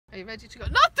you ready to go?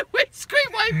 Not the windscreen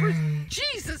wipers!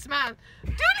 Jesus, man!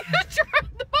 Do you turn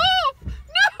them off?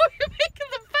 No, you're making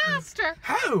them faster!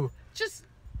 How? Just...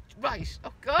 Right.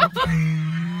 Oh, God.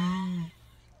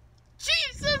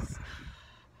 Jesus!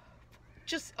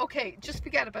 Just, okay, just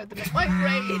forget about them. My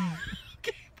brain.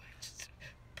 Okay, just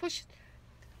push it.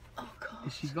 Oh, God.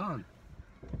 Is she gone?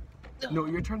 No,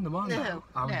 you're turning them on now.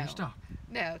 No, You stop.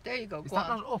 No, there you go. Is Go that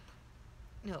on. not up?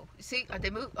 No, you see, they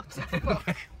move. Oh,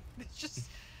 fuck. It's just.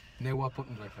 Now what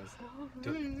button do I press?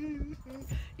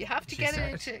 You have to get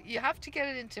it into. You have to get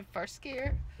it into first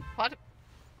gear. What?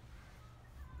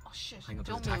 Oh shit! Hang on,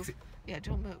 Don't there's a move. taxi. Yeah,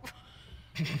 don't move.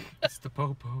 It's the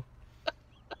popo.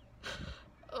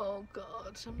 Oh God,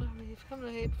 I'm not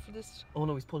able for this. Oh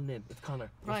no, he's pulling in. It's Connor.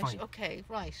 We're Right. fine. Okay.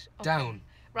 Right. Okay. Down.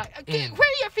 Right. In. Where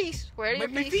are your feet? Where are your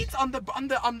My feet? feet's on the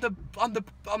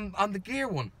gear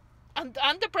one. And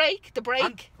the brake. The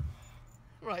brake.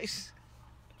 Right.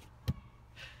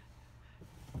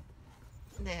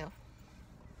 Now.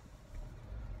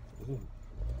 Oh.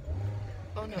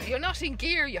 Oh no, you're not in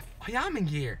gear. You. I am in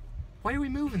gear. Why are we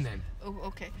moving then? Oh,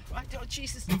 okay. Right. Oh,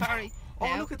 Jesus, Barry. Oh,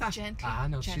 Now, look at that. Gently. Ah,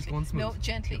 no, gently. she's going smooth. No,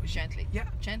 gently, gently. Yeah.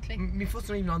 Gently. My foot's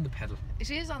not even on the pedal. It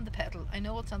is on the pedal. I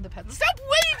know it's on the pedal. Stop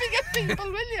waving at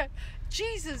people, will you?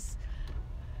 Jesus.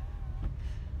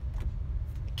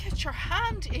 Get your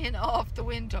hand in off the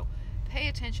window. Pay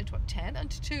attention to what? 10 and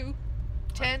 2.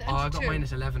 10 and 2. Oh, I got mine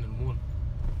at 11 and 1.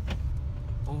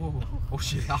 Oh,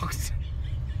 she locked.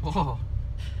 Oh.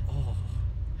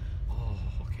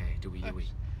 Okay, do we?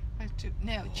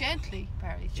 Now, gently,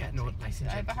 Barry, Yeah, gently. no, nice and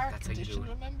I have a gentle. heart That's how you do condition, it.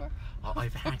 remember? Oh, I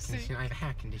have a heart condition. I have a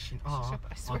heart condition. Oh,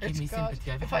 I swear give to me God,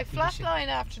 sympathy. I have a if I heart condition. flatline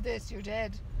after this, you're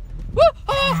dead. Woo!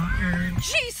 Oh!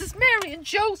 Jesus, Mary and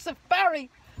Joseph, Barry!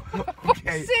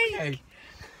 Okay, sake. okay.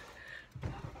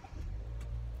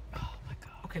 Oh my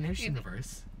God. Okay, now she's in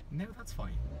reverse. Now that's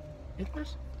fine. Isn't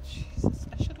it? Jesus,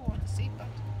 I should have worn a seatbelt.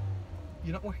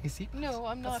 You're not wearing a seatbelt? No,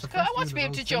 I'm That's not. the I first want to thing be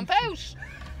able that to I jump was out.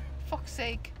 Fuck's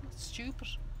sake. That's stupid.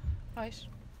 Right.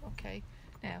 Okay.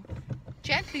 Now,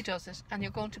 gently does it, and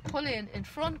you're going to pull in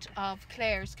front of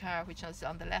Claire's car, which is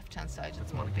on the left-hand side of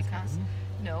the road. Monica's car, Because isn't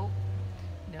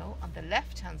no, on the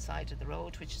left-hand side of the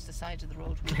road, which is the side of the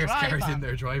road we Claire's drive car's on. in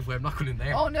their driveway. I'm not going in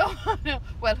there. Oh no, no.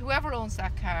 Well, whoever owns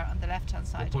that car on the left-hand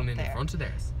We're side pulling up in there. front of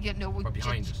theirs. Yeah, no, Or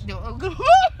behind it. No,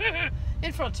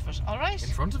 in front of it. All right. In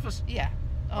front of it? Yeah.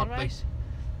 All Like- right.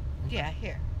 Yeah,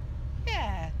 here.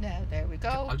 Yeah. Now there we go.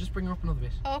 I'll just bring her up another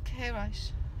bit. Okay, right.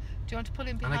 Do you want to pull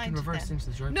in behind? And I can reverse then? into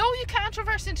the driveway. No, you can't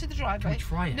reverse into the driveway. Can we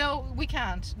try it? No, we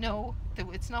can't. No,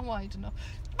 it's not wide enough.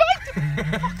 Right,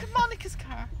 the fucking Monica's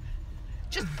car.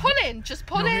 Just pull in. Just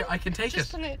pull No, in. here, I can take just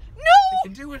it. Pull in. No, I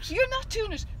can do it. you're not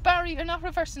doing it, Barry. You're not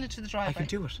reversing into the driveway. I can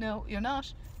do it. No, you're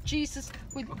not. Jesus,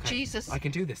 Okay. Jesus, I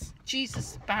can do this.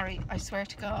 Jesus, Barry. I swear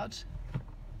to God.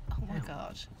 Oh my Now.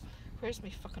 God. Where's my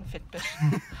fucking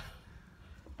Fitbit?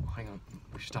 Oh, hang on.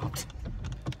 We stopped.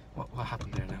 What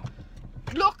happened there now?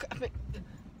 Look at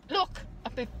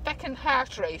my fucking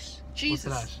heart rate.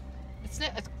 Jesus. What's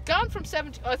that? It's gone from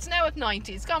 70. Oh, it's now at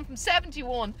 90. It's gone from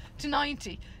 71 to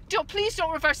 90. Please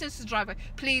don't reverse into the driveway.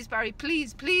 Please, Barry.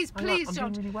 Please, please, I'm please not, I'm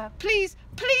don't. doing really well. Please,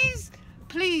 please,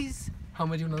 please, How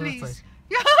am I doing on that please. side?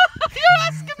 You're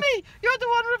asking me. You're the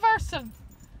one reversing.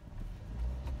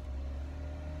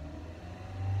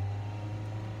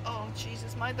 Oh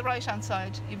Jesus! Mind the right-hand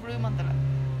side. You've room on the left.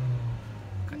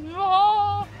 Okay.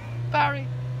 No, Barry.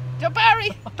 No,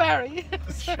 Barry. Barry.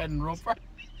 Shredding rubber.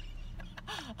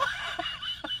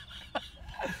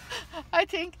 I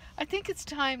think it's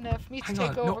time now for me to Hang take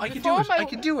on. over. No, I can before do it. I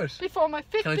can do it. Before my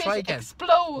Can I try Fitbit again?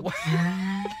 explodes.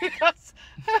 Because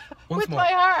Once with more. my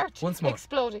heart Once more.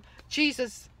 exploding.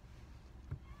 Jesus.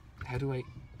 How do I?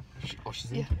 Oh,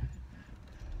 she's in. Yeah.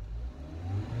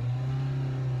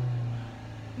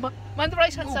 Mind the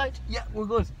right hand Oh, side. Yeah, we're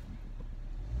good.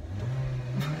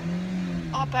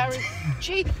 Oh, Barry.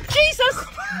 Jesus!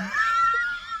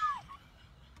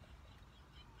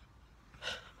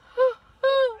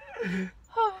 Do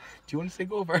you want to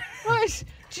take over? Right.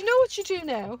 Do you know what you do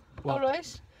now? What? All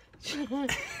right.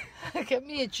 Get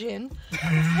me a gin.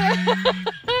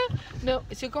 No,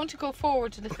 so you're going to go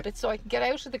forward a little bit so I can get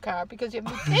out of the car because you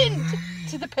have me pinned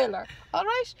to the pillar. All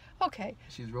right? Okay.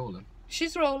 She's rolling.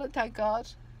 She's rolling, thank God.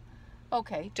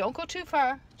 Okay, don't go too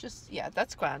far. Just, yeah,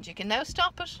 that's grand. You can now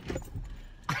stop it.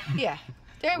 Yeah,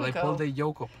 there we Like go. pull the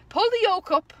yoke up. Pull the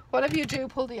yoke up. Whatever you do,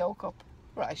 pull the yoke up.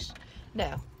 Right.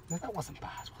 Now, No, that wasn't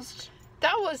bad, was it?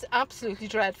 that was absolutely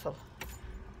dreadful.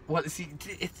 Well, see,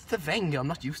 it's the Venga. I'm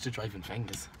not used to driving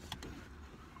Vengas.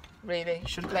 Really?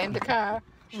 Should've Blame the put car.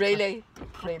 Really?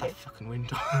 That Really? fucking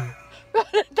window.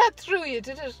 That threw you,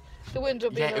 did it? The window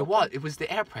being Yeah, it open. was. It was the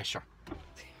air pressure.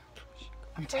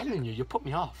 I'm telling you, you put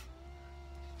me off.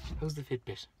 How's the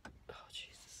Fitbit? Oh,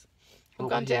 Jesus. I'm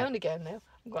gone down again now.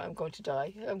 I'm going to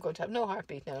die. I'm going to have no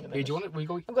heartbeat now in a minute. Hey, do you want it? We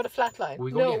go? I'm going to flatline.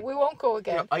 We go no, again? we won't go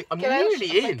again. Yeah, I'm Get nearly out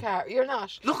of in. my car. You're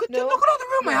not. Look at no. look at all the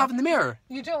room I have in the mirror.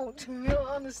 You don't. No,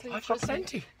 honestly. I've got trust me.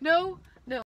 plenty. No,